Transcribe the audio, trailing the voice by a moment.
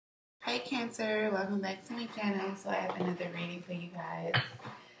Hey Cancer, welcome back to my channel. So I have another reading for you guys.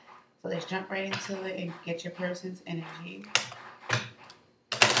 So let's jump right into it and get your person's energy.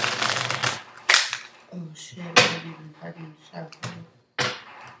 Oh shit, I didn't even fucking shuffle.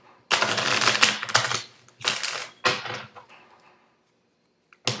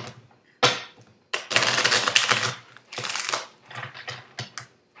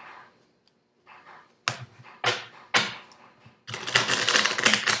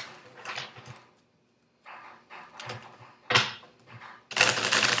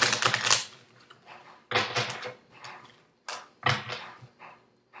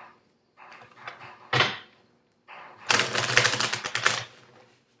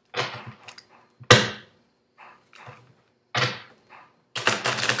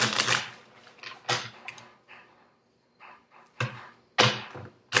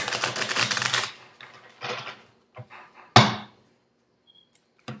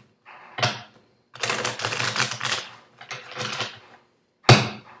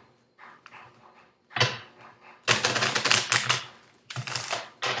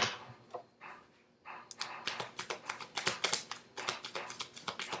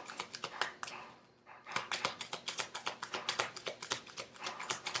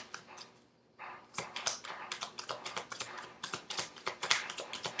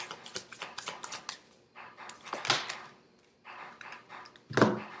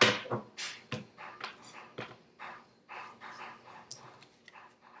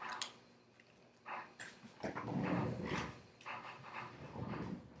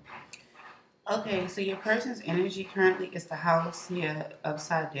 Okay, so your person's energy currently is the house here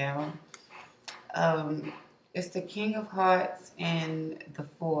upside down. It's the King of Hearts and the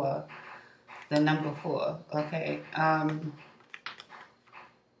 4, the number 4. Okay.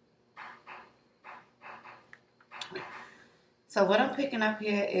 So what I'm picking up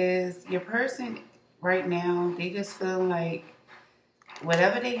here is your person right now, they just feel like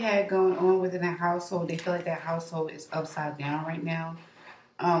whatever they had going on within that household, they feel like that household is upside down right now.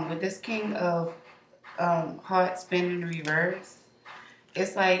 With this King of Hearts spinning in reverse,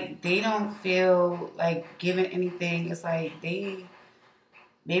 it's like they don't feel like giving anything. It's like maybe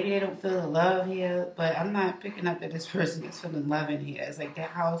they don't feel the love here, but I'm not picking up that this person is feeling love in here. It's like that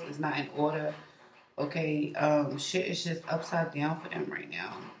house is not in order. Okay, shit is just upside down for them right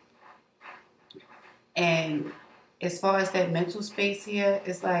now. And as far as that mental space here,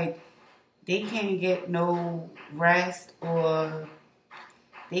 it's like they can't get no rest or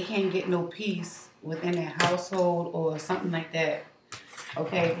they can't get no peace within their household or something like that.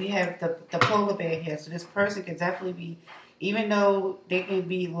 Okay, we have the polar bear here. So this person can definitely be, even though they can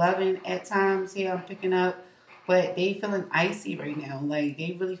be loving at times here, I'm picking up, but they feeling icy right now. Like,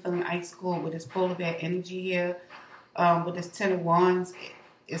 they really feeling ice cold with this polar bear energy here. With this 10 of Wands,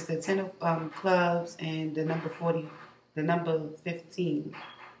 it's the 10 of clubs and the number 40, the number 15.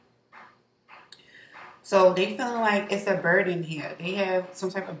 So they feeling like it's a burden here. They have some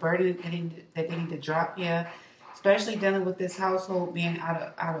type of burden that they need to drop here, especially dealing with this household being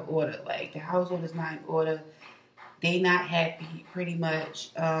out of order. Like, the household is not in order. They not happy, pretty much.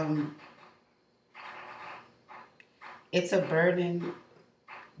 It's a burden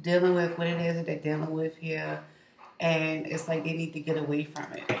dealing with what it is that they're dealing with here, and it's like they need to get away from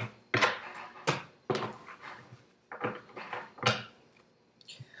it.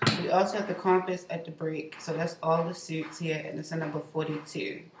 We also have the compass at the break, so that's all the suits here, and it's a number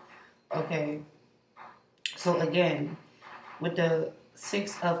 42. Okay, so again, with the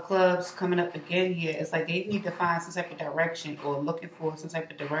 6 of clubs coming up again here, it's like they need to find some type of direction or looking for some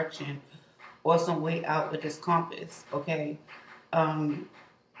type of direction or some way out with this compass, okay?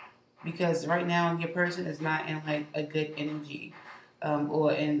 Because right now your person is not in like a good energy,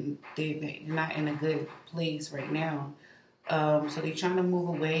 or they're not in a good place right now. So they're trying to move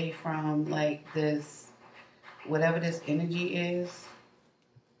away from like this, whatever this energy is.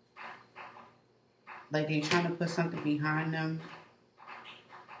 Like, they're trying to put something behind them.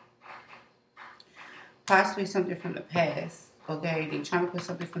 Possibly something from the past. Okay, they're trying to put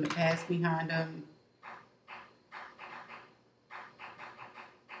something from the past behind them.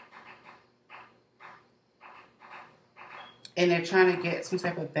 And they're trying to get some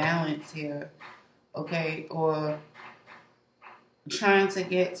type of balance here. Okay, or trying to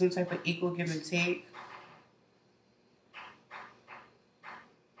get some type of equal give and take.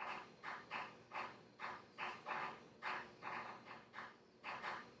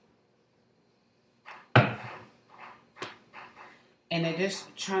 And they're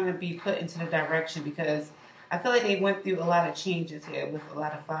just trying to be put into the direction, because I feel like they went through a lot of changes here with a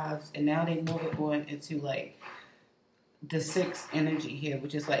lot of 5s, and now they move it on into like the 6 energy here,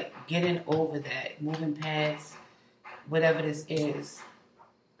 which is like getting over that, moving past whatever this is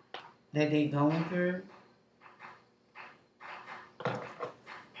that they're going through.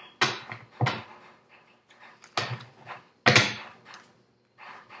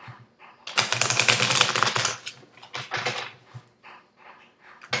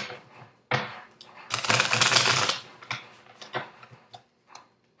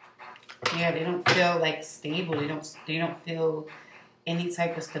 Yeah, they don't feel like stable. They don't feel any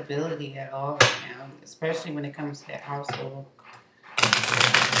type of stability at all right now, especially when it comes to their household.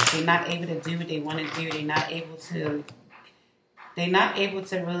 They're not able to do what they want to do. They're not able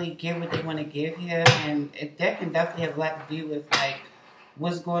to really give what they want to give here, and that can definitely have a lot to do with like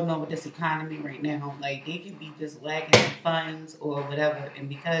what's going on with this economy right now. Like they could be just lacking in funds or whatever, and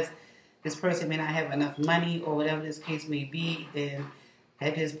because this person may not have enough money or whatever this case may be, then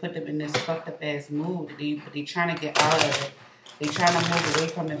that just put them in this fucked up ass mood. But they trying to get out of it. They trying to move away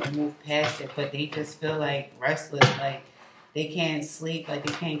from it and move past it, but they just feel like restless, like they can't sleep, like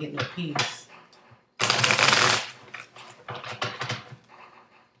they can't get no peace.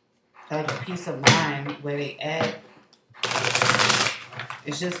 Like a peace of mind where they at,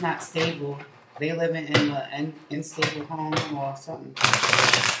 it's just not stable. They living in an unstable home or something.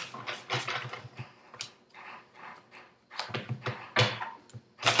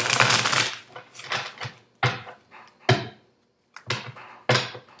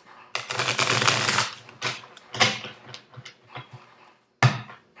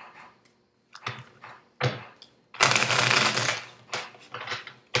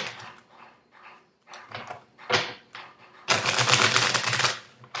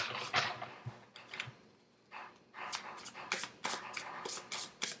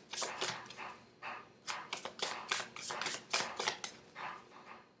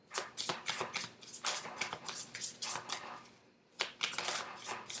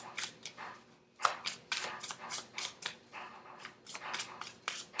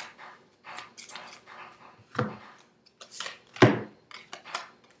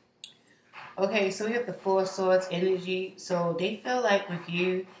 Okay, so we have the Four Swords energy. So they feel like with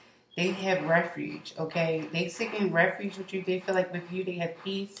you, they have refuge. Okay, they seeking refuge with you. They feel like with you, they have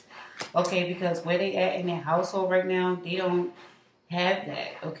peace. Okay, because where they at in their household right now, they don't have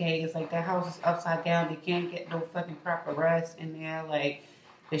that. Okay, it's like their house is upside down. They can't get no fucking proper rest in there. Like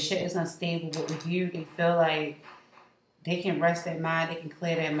the shit is unstable. But with you, they feel like they can rest their mind. They can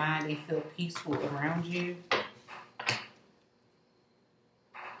clear their mind. They feel peaceful around you.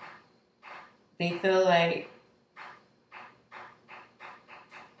 They feel like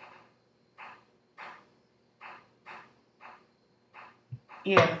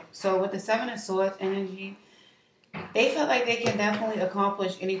yeah. So with the Seven of Swords energy, they feel like they can definitely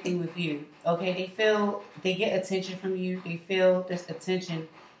accomplish anything with you. Okay, they feel they get attention from you. They feel this attention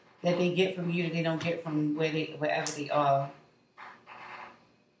that they get from you that they don't get from wherever they are.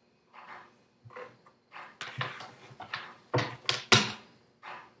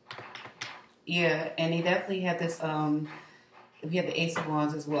 Yeah, and they definitely have this. We have the Ace of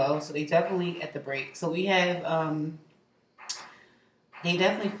Wands as well, so they definitely at the break. So we have they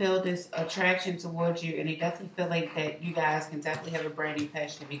definitely feel this attraction towards you, and they definitely feel like that you guys can definitely have a brand new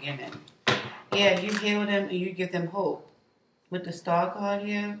passion beginning. Yeah, you heal them and you give them hope. With the Star card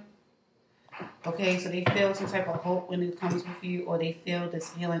here, okay, so they feel some type of hope when it comes with you, or they feel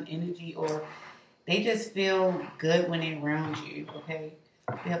this healing energy, or they just feel good when they're around you, okay?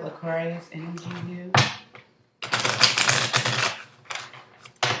 We have Aquarius energy here.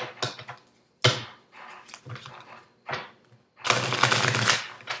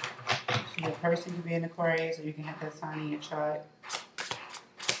 So your person can be an Aquarius, or you can have that sign in your chart.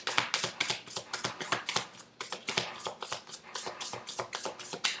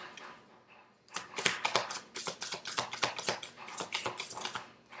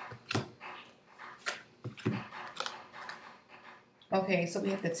 Okay, so we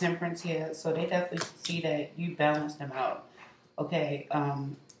have the Temperance here. So they definitely see that you balance them out. Okay,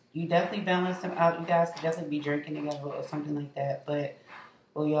 you definitely balance them out. You guys could definitely be drinking together or something like that. But,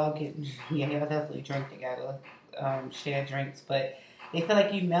 well, y'all get, yeah, y'all definitely drink together, share drinks. But they feel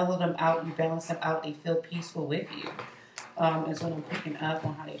like you mellow them out, you balance them out. They feel peaceful with you. Is what I'm picking up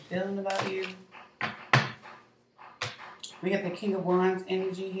on how they're feeling about you. We have the King of Wands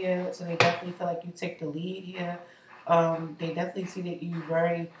energy here. So they definitely feel like you take the lead here. They definitely see that you're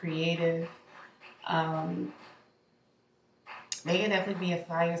very creative. They can definitely be a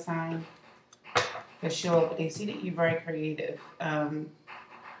fire sign for sure, but they see that you're very creative. And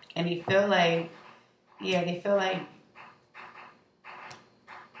they feel like, yeah, they feel like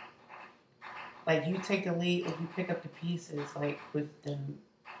like you take the lead or you pick up the pieces, like with them.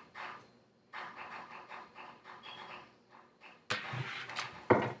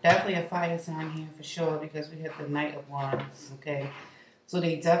 Definitely a fire sign here for sure because we have the Knight of Wands, okay? So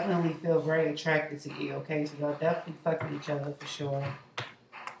they definitely feel very attracted to you, okay? So y'all definitely fucking each other for sure.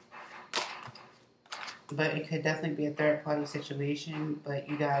 But it could definitely be a third party situation, but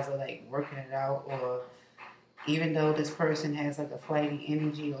you guys are like working it out, or even though this person has like a flighty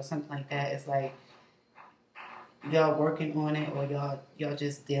energy or something like that, it's like y'all working on it, or y'all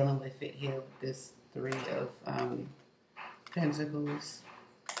just dealing with it here with this Three of Pentacles.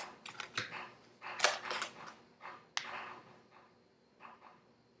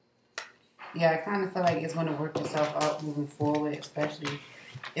 Yeah, I kind of feel like it's going to work itself out moving forward, especially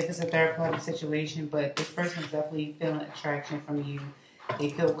if it's a third party situation. But this person is definitely feeling attraction from you. They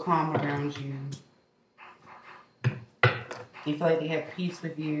feel calm around you. They feel like they have peace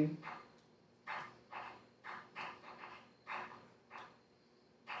with you.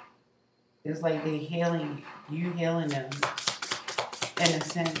 It's like they healing you, healing them in a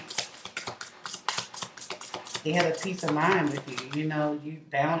sense. They have a peace of mind with you. You know, you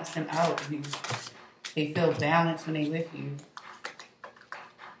balance them out. They feel balanced when they with you.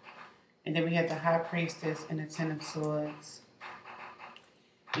 And then we have the High Priestess and the Ten of Swords.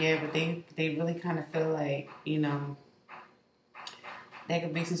 Yeah, but they really kind of feel like, you know, there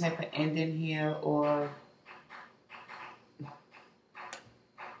could be some type of ending here, or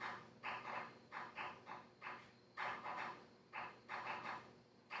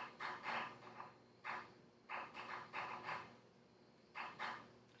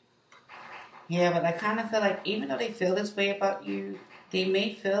yeah, but I kind of feel like even though they feel this way about you, they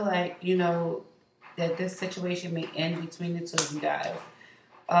may feel like, you know, that this situation may end between the two of you guys.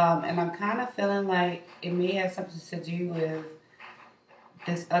 And I'm kind of feeling like it may have something to do with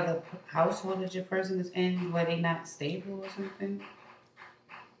this other household that your person is in, where they're not stable or something.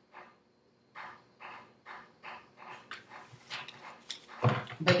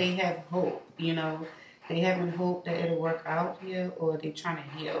 But they have hope, you know. They having hope that it'll work out here, or they're trying to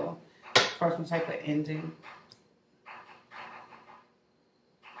heal for some type of ending.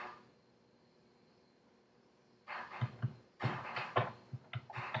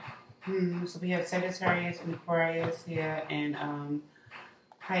 So we have Sagittarius and Aquarius here, and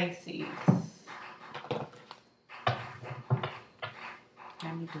Pisces.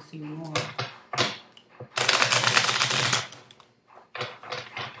 I need to see more.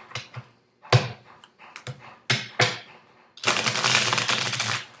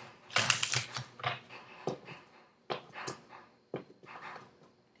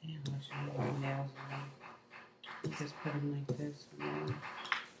 Damn, I should have my nails on. Let's just put them like this for now.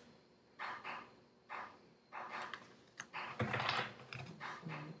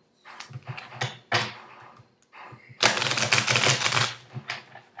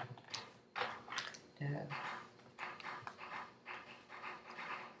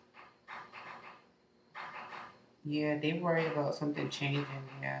 Yeah, they worried about something changing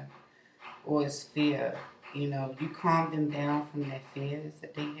here, or it's fear. You know, you calm them down from their fears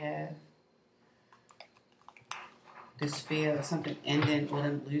that they have. This fear of something ending, or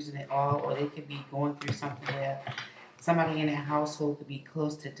them losing it all, or they could be going through something where somebody in their household could be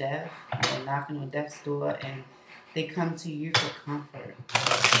close to death, or knocking on death's door, and they come to you for comfort.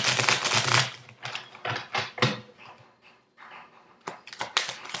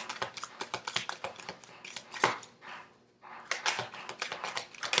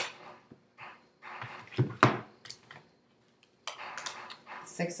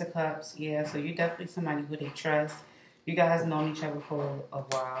 Six of Cups, yeah, so you're definitely somebody who they trust. You guys known each other for a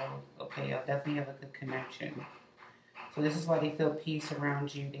while, okay? Y'all definitely have a good connection. So this is why they feel peace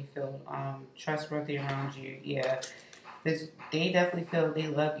around you. They feel trustworthy around you. Yeah, they definitely feel they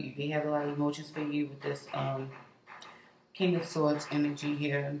love you. They have a lot of emotions for you with this King of Swords energy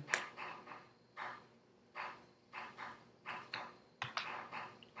here.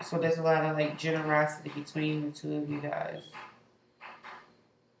 So there's a lot of like generosity between the two of you guys.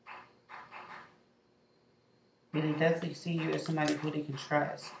 But they definitely see you as somebody who they can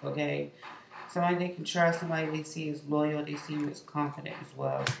trust, okay? Somebody they can trust, somebody they see as loyal, they see you as confident as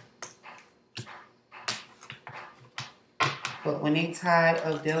well. But when they tired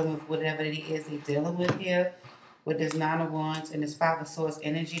of dealing with whatever it is they're dealing with here, with this Nine of Wands and this Five of Swords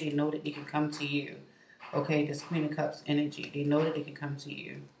energy, they know that they can come to you. Okay, this Queen of Cups energy, they know that they can come to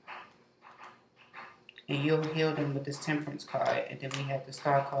you. And you'll heal them with this Temperance card, and then we have the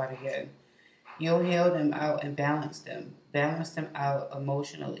Star card again. You'll heal them out and balance them. Balance them out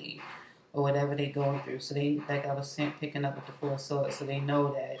emotionally or whatever they're going through. So they, like I was saying, picking up with the Four of Swords, so they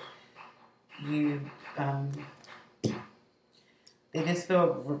know that you, they just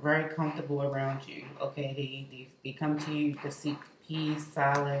feel very comfortable around you. Okay, they come to you to seek peace,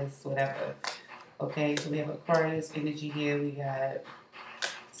 solace, whatever. Okay, so we have Aquarius energy here. We got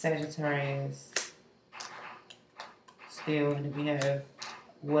Sagittarius still, and then we have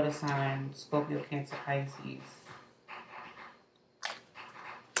water signs, Scorpio, Cancer, Pisces.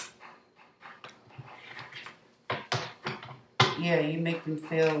 Yeah, you make them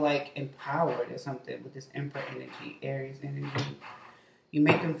feel like empowered or something with this Emperor energy, Aries energy. You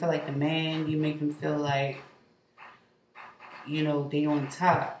make them feel like the man. You make them feel like, you know, they on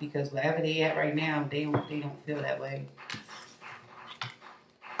top, because wherever they at right now, they don't feel that way.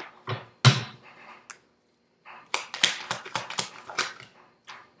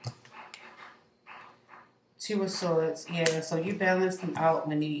 Two of Swords, yeah. So you balance them out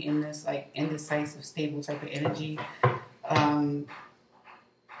when they in this like indecisive, stable type of energy. Um,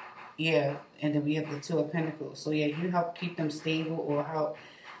 yeah, and then we have the Two of Pentacles. So yeah, you help keep them stable or help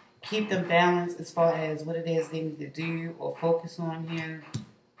keep them balanced as far as what it is they need to do or focus on here.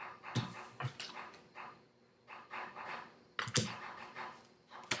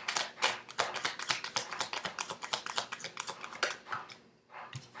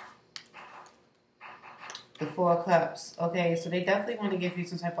 The Four of Cups. Okay, so they definitely want to give you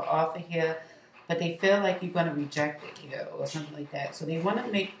some type of offer here, but they feel like you're going to reject it here or something like that. So they want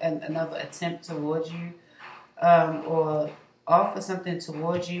to make another attempt towards you, or offer something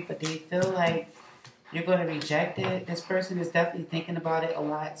towards you, but they feel like you're going to reject it. This person is definitely thinking about it a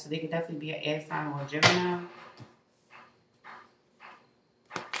lot, so they could definitely be an air sign or a Gemini.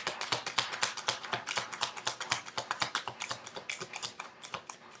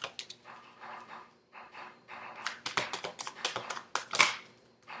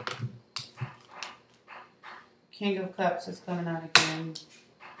 King of Cups is coming out again.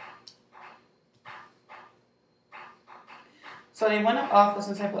 So they want to offer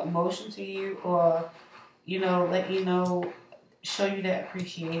some type of emotion to you, or, you know, let you know, show you that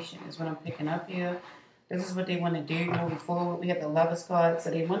appreciation is what I'm picking up here. This is what they want to do moving forward. We have the Lovers card,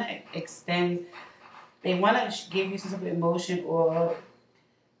 so they want to extend, they want to give you some type of emotion or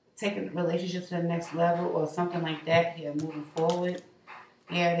take a relationship to the next level or something like that here moving forward.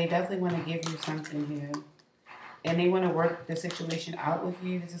 Yeah, they definitely want to give you something here. And they want to work the situation out with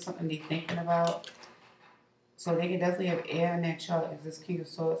you. This is something they're thinking about. So they can definitely have air in that chart if this King of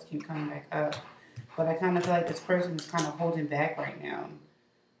Swords keep coming back up. But I kind of feel like this person is kind of holding back right now.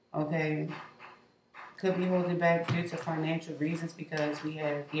 Okay? Could be holding back due to financial reasons, because we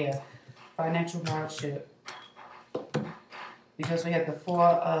have, yeah, financial hardship. Because we have the Four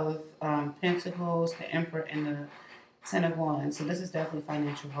of Pentacles, the Emperor, and the Ten of Wands. So this is definitely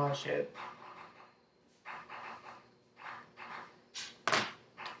financial hardship.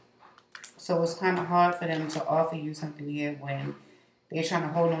 So it's kind of hard for them to offer you something here when they're trying to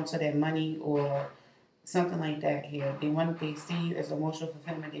hold on to their money or something like that here. They see you as emotional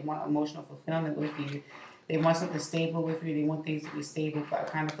fulfillment. They want emotional fulfillment with you. They want something stable with you. They want things to be stable, but I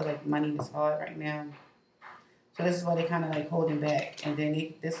kind of feel like money is hard right now. So this is why they kind of like holding back. And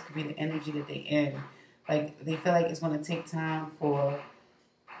then this could be the energy that they in. Like they feel like it's going to take time for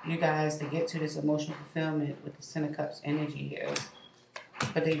you guys to get to this emotional fulfillment with the Ten of Cups energy here.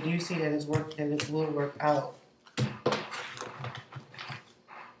 But they do see that it will work out.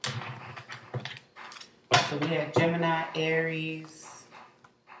 So we have Gemini, Aries,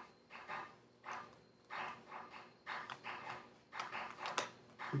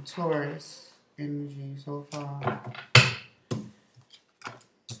 and Taurus energy so far.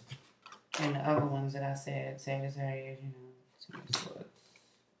 And the other ones that I said, Sagittarius, you know, Two of Swords.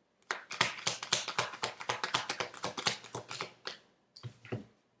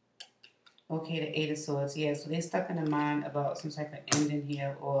 Okay, the Eight of Swords. Yeah, so they're stuck in their mind about some type of ending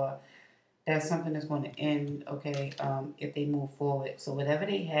here, or that's something that's going to end, okay, if they move forward. So whatever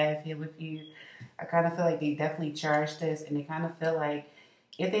they have here with you, I kind of feel like they definitely charge this, and they kind of feel like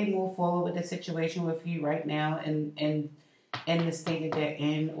if they move forward with the situation with you right now and in the state that they're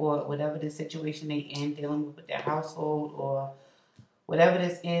in, or whatever the situation they in, dealing with their household, or whatever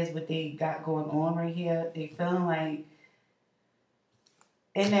this is, what they got going on right here, they feeling like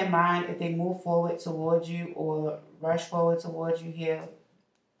in their mind, if they move forward towards you or rush forward towards you here,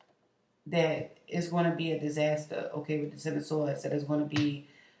 that it's going to be a disaster, okay, with the Ten of Swords, that there's going to be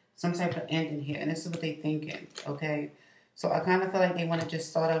some type of ending here. And this is what they're thinking, okay? So I kind of feel like they want to just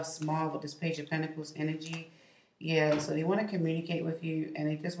start off small with this Page of Pentacles energy. Yeah, so they want to communicate with you, and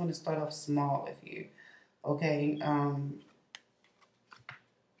they just want to start off small with you, okay?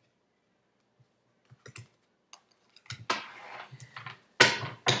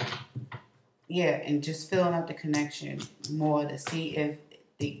 yeah, and just filling out the connection more to see if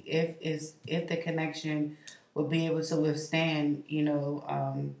the connection will be able to withstand,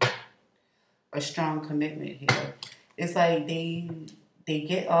 a strong commitment here. It's like they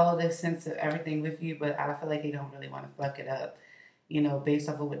get all this sense of everything with you, but I feel like they don't really want to fuck it up. Based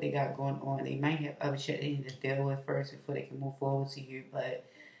off of what they got going on, they might have other shit they need to deal with first before they can move forward to you. But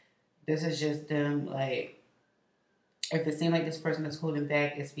this is just them. Like, if it seems like this person is holding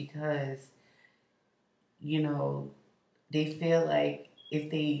back, it's because they feel like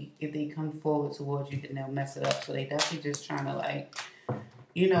if they come forward towards you, then they'll mess it up. So they definitely just trying to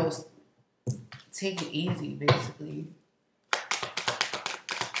you know, take it easy, basically.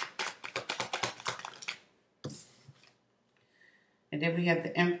 And then we have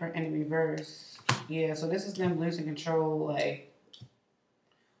the Emperor in reverse. Yeah, so this is them losing control, like,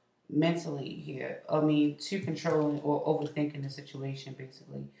 mentally here. I mean, to controlling or overthinking the situation,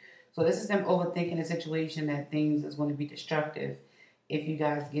 basically. So this is them overthinking the situation that things is going to be destructive if you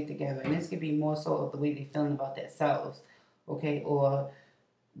guys get together. And this could be more so of the way they're feeling about themselves, okay? Or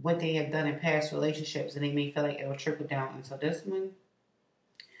what they have done in past relationships, and they may feel like it will trickle down into this one.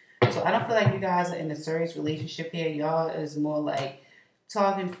 So I don't feel like you guys are in a serious relationship here. Y'all is more like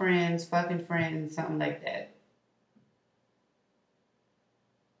talking friends, fucking friends, something like that.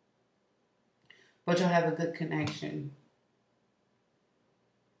 But you'll have a good connection.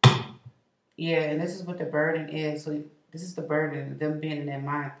 Yeah, and this is what the burden is. So this is the burden of them being in their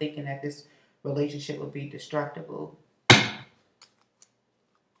mind thinking that this relationship will be destructible.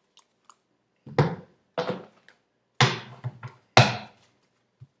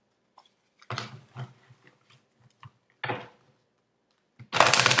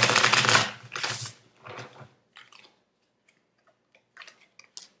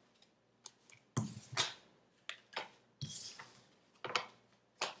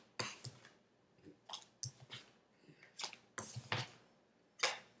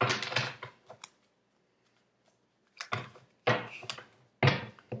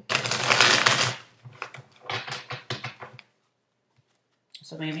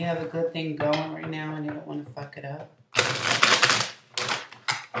 So maybe you have a good thing going right now and you don't want to fuck it up.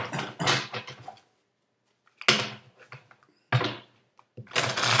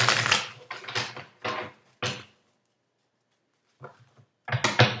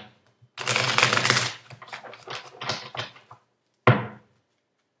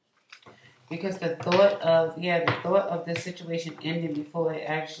 Because the thought of this situation ending before it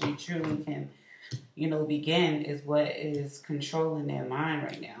actually truly can, begin is what is controlling their mind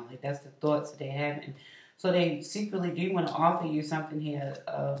right now. Like, that's the thoughts that they're having. So they secretly do want to offer you something here,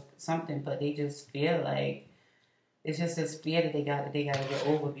 but they just feel like it's just this fear that they got to get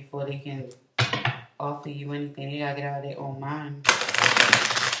over before they can offer you anything. They got to get out of their own mind.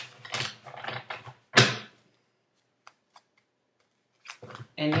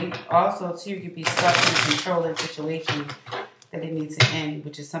 And they also, too, could be stuck in a controlling situation that it needs to end,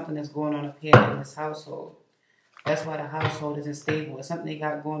 which is something that's going on up here in this household. That's why the household isn't stable. It's something they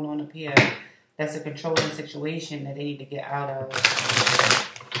got going on up here that's a controlling situation that they need to get out of.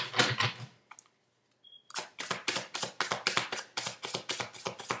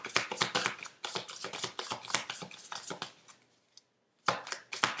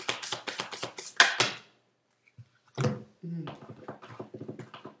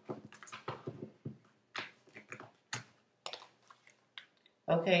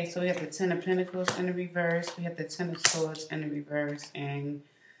 Okay, so we have the Ten of Pentacles in the reverse, we have the Ten of Swords in the reverse, and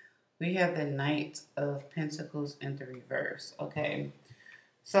we have the Knight of Pentacles in the reverse. Okay,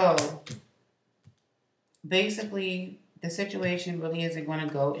 so basically the situation really isn't going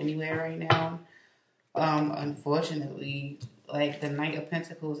to go anywhere right now. Unfortunately, like, the Knight of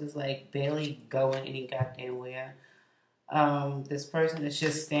Pentacles is like barely going any goddamn where. This person is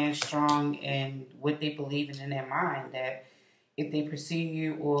just staying strong in what they believe in their mind, that if they pursue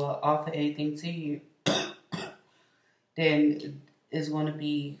you or offer anything to you, then it's going to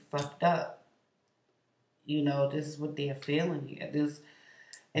be fucked up. This is what they're feeling here.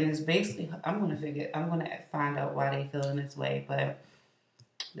 And it's basically, I'm going to find out why they're feeling this way, but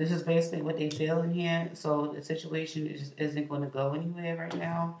this is basically what they're feeling here. So the situation just isn't going to go anywhere right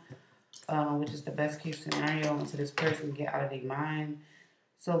now, which is the best case scenario until this person get out of their mind.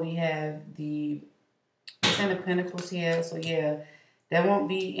 So we have the Ten of Pentacles here. So yeah, there won't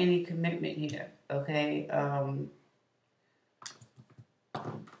be any commitment here. Okay.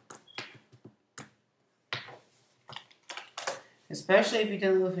 Especially if you're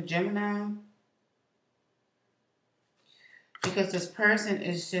dealing with a Gemini, because this person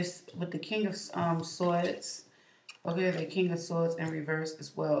is just with the King of Swords. Okay, the King of Swords in reverse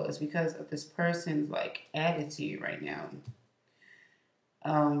as well. It's because of this person's like attitude right now.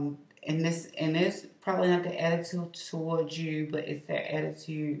 And this probably not the attitude towards you, but it's their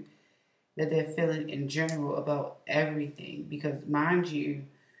attitude that they're feeling in general about everything. Because mind you,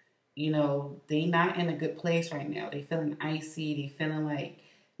 they not in a good place right now. They feeling icy. They feeling like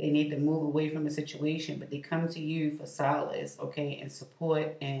they need to move away from the situation, but they come to you for solace, okay, and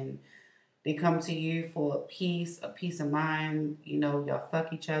support, and they come to you for a peace of mind. Y'all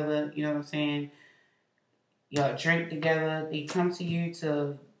fuck each other. You know what I'm saying? Y'all drink together. They come to you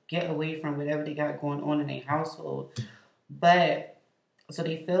to get away from whatever they got going on in their household. But so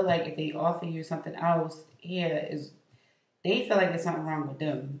they feel like if they offer you something else here, is they feel like there's something wrong with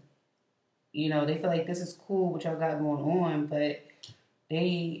them. They feel like this is cool what y'all got going on, but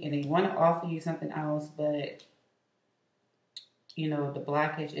they want to offer you something else, but the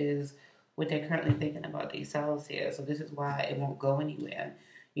blockage is what they're currently thinking about themselves here. So this is why it won't go anywhere.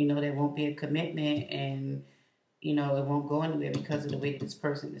 There won't be a commitment, and it won't go anywhere because of the way that this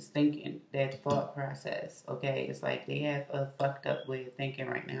person is thinking, their thought process. Okay, it's like they have a fucked up way of thinking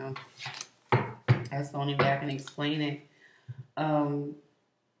right now. That's the only way I can explain it.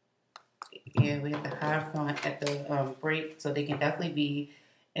 Yeah, we have the high front at the break, so they can definitely be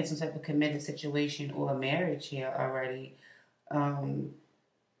in some type of committed situation or a marriage here already.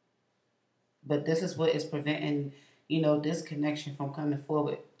 But this is what is preventing, this connection from coming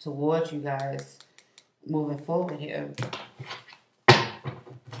forward towards you guys moving forward here.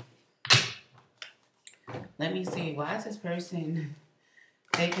 Let me see. Why is this person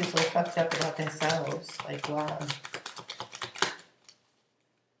thinking so fucked up about themselves? Like, why?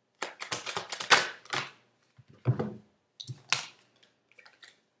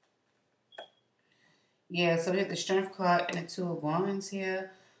 Yeah, so we have the Strength card and the Two of Wands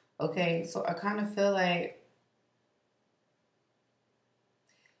here. Okay, so I kind of feel like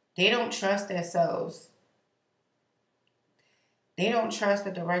they don't trust themselves. They don't trust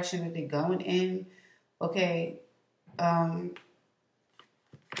the direction that they're going in. Okay,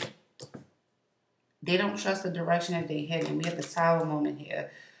 they don't trust the direction that they're heading. We have the Tower moment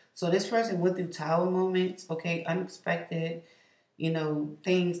here. So this person went through Tower moments, okay, unexpected,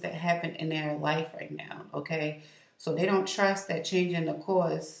 things that happen in their life right now, okay? So they don't trust that changing the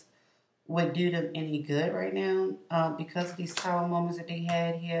course would do them any good right now because of these Tower moments that they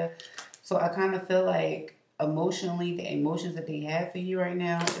had here. So I kind of feel like emotionally, the emotions that they have for you right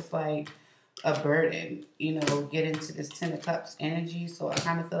now is like a burden, get into this Ten of Cups energy. So I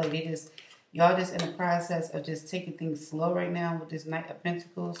kind of feel like y'all just in the process of just taking things slow right now with this Knight of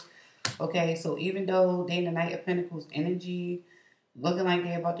Pentacles. Okay, so even though they in the Knight of Pentacles energy, looking like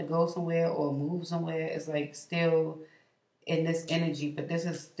they're about to go somewhere or move somewhere, it's like still in this energy, but this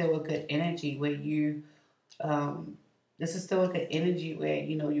is still a good energy where this is still a good energy where,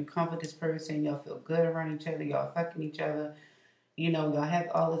 you comfort this person, y'all feel good around each other, y'all fucking each other, y'all have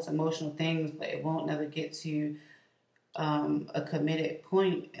all this emotional things, but it won't never get to a committed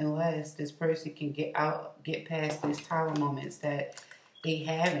point unless this person can get past these Tower moments that they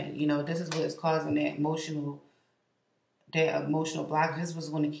haven't. This is what is causing their emotional block. This was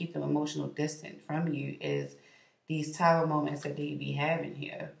going to keep them emotional distant from you is these Tower moments that they be having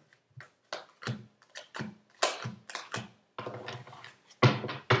here.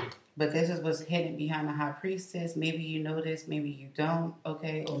 But this is what's hidden behind the High Priestess. Maybe you know this, maybe you don't,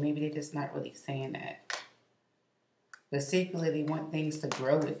 okay? Or maybe they're just not really saying that. But secretly, they want things to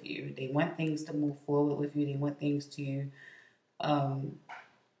grow with you. They want things to move forward with you. They want things to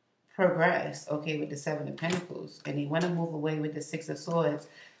progress, okay, with the Seven of Pentacles. And they want to move away with the Six of Swords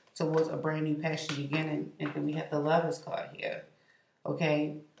towards a brand new passion beginning. And then we have the Lovers card here,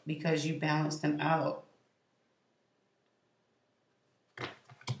 okay, because you balance them out.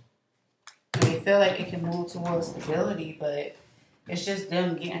 And they feel like it can move towards stability, but it's just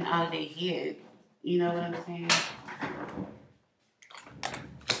them getting out of their head. You know what I'm saying?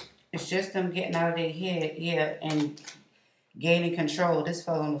 It's just them getting out of their head, yeah, and gaining control. This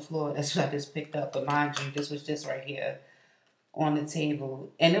fell on the floor. That's what I just picked up. But mind you, this was just right here on the table.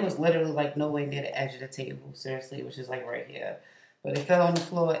 And it was literally like nowhere near the edge of the table. Seriously, it was just like right here. But it fell on the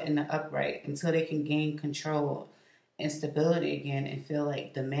floor in the upright until they can gain control and stability again and feel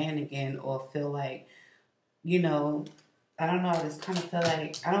like the man again, or feel like, I don't know, I just kind of feel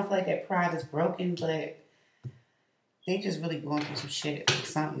like, I don't feel like that pride is broken, but they just really going through some shit or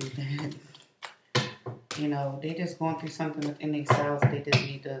something that, they just going through something within themselves that they just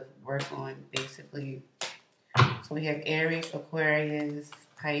need to work on, basically. So we have Aries, Aquarius,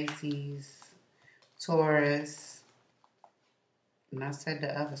 Pisces, Taurus, and I said the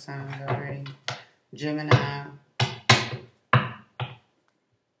other signs already, Gemini,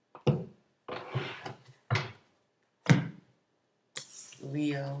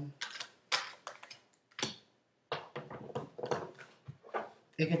 Leo.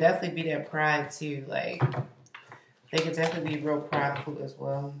 It could definitely be their pride too. Like, they could definitely be real prideful as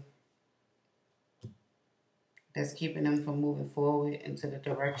well. That's keeping them from moving forward into the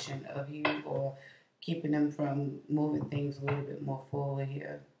direction of you, or keeping them from moving things a little bit more forward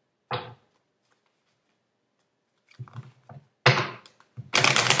here.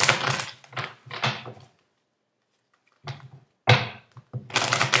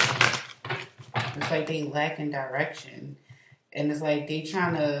 It's like they lack in direction. And it's like they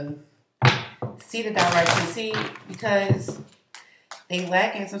trying to see the direction. See, because they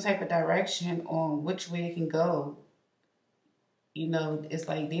lack in some type of direction on which way it can go. You know, it's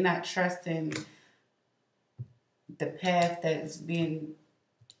like they're not trusting the path that's being,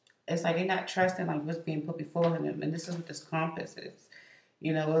 it's like they're not trusting like what's being put before them. And this is what this compass is.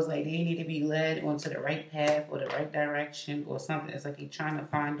 You know, it's like they need to be led onto the right path or the right direction or something. It's like they're trying to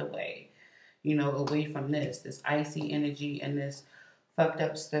find a way, you know, away from this icy energy and this fucked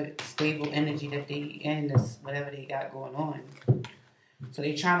up stable energy that they in, this whatever they got going on. So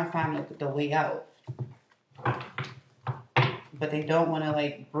they're trying to find the way out. But they don't want to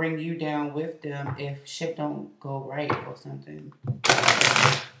like bring you down with them if shit don't go right or something.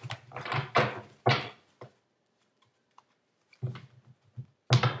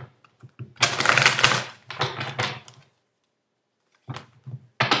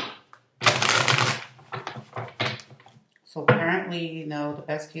 So currently, you know, the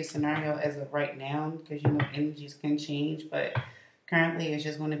best case scenario as of right now, because, you know, energies can change, but currently it's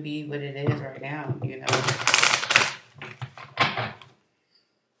just going to be what it is right now, you know.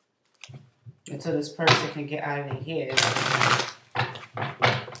 Until this person can get out of their head.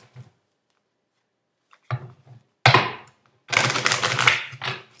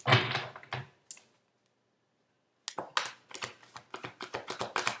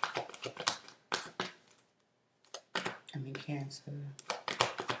 Cancer.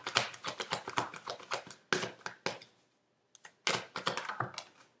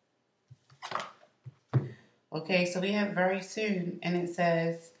 Okay, so we have very soon, and it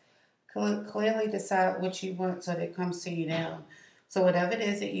says, clearly decide what you want so that it comes to you now. So whatever it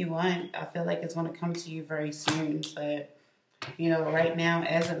is that you want, I feel like it's going to come to you very soon. But, you know, right now,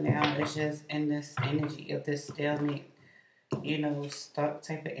 as of now, it's just in this energy of this stalemate, you know, stuck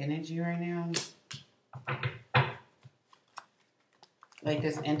type of energy right now. Like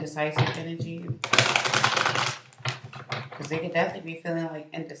this indecisive energy. Because they could definitely be feeling like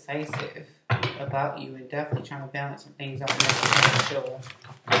indecisive about you and definitely trying to balance some things out for sure.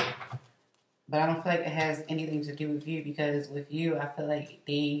 But I don't feel like it has anything to do with you, because with you, I feel like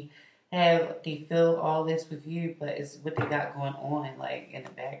they feel all this with you, but it's what they got going on like in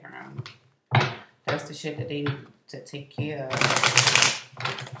the background. That's the shit that they need to take care of.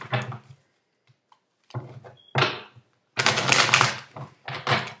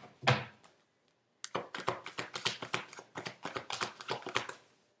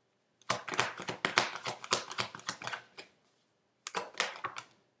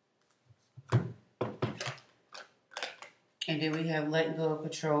 And then we have letting go of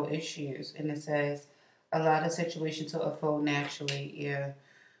control issues. And it says, allow the situation to unfold naturally. Yeah.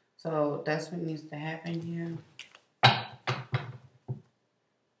 So that's what needs to happen here.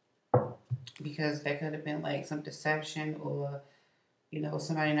 Because that could have been like some deception, or, you know,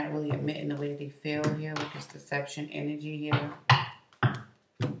 somebody not really admitting the way they feel here with this deception energy here.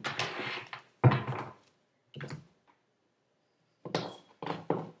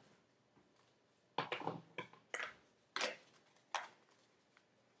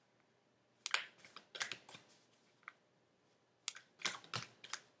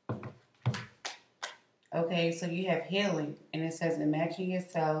 Okay, so you have healing, and it says, imagine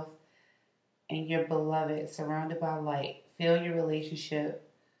yourself and your beloved surrounded by light. Feel your relationship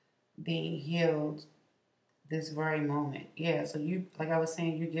being healed this very moment. Yeah, so you, like I was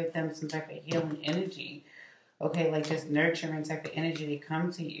saying, you give them some type of healing energy. Okay, like just nurturing type of energy. They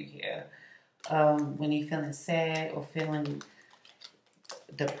come to you here when you're feeling sad or feeling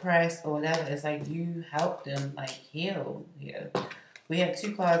depressed or whatever. It's like you help them like heal here. We have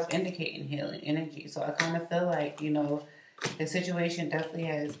two cards indicating healing energy. So I kind of feel like, you know, the situation definitely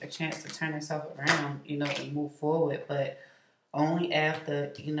has a chance to turn itself around, you know, and move forward. But only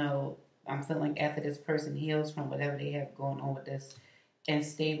after, you know, I'm feeling after this person heals from whatever they have going on with this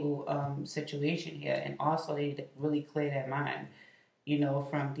unstable situation here. And also they need to really clear their mind, you know,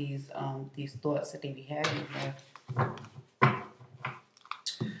 from these thoughts that they be having here.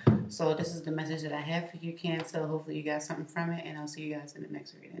 So this is the message that I have for you, Cancer. Hopefully you got something from it, and I'll see you guys in the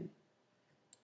next reading.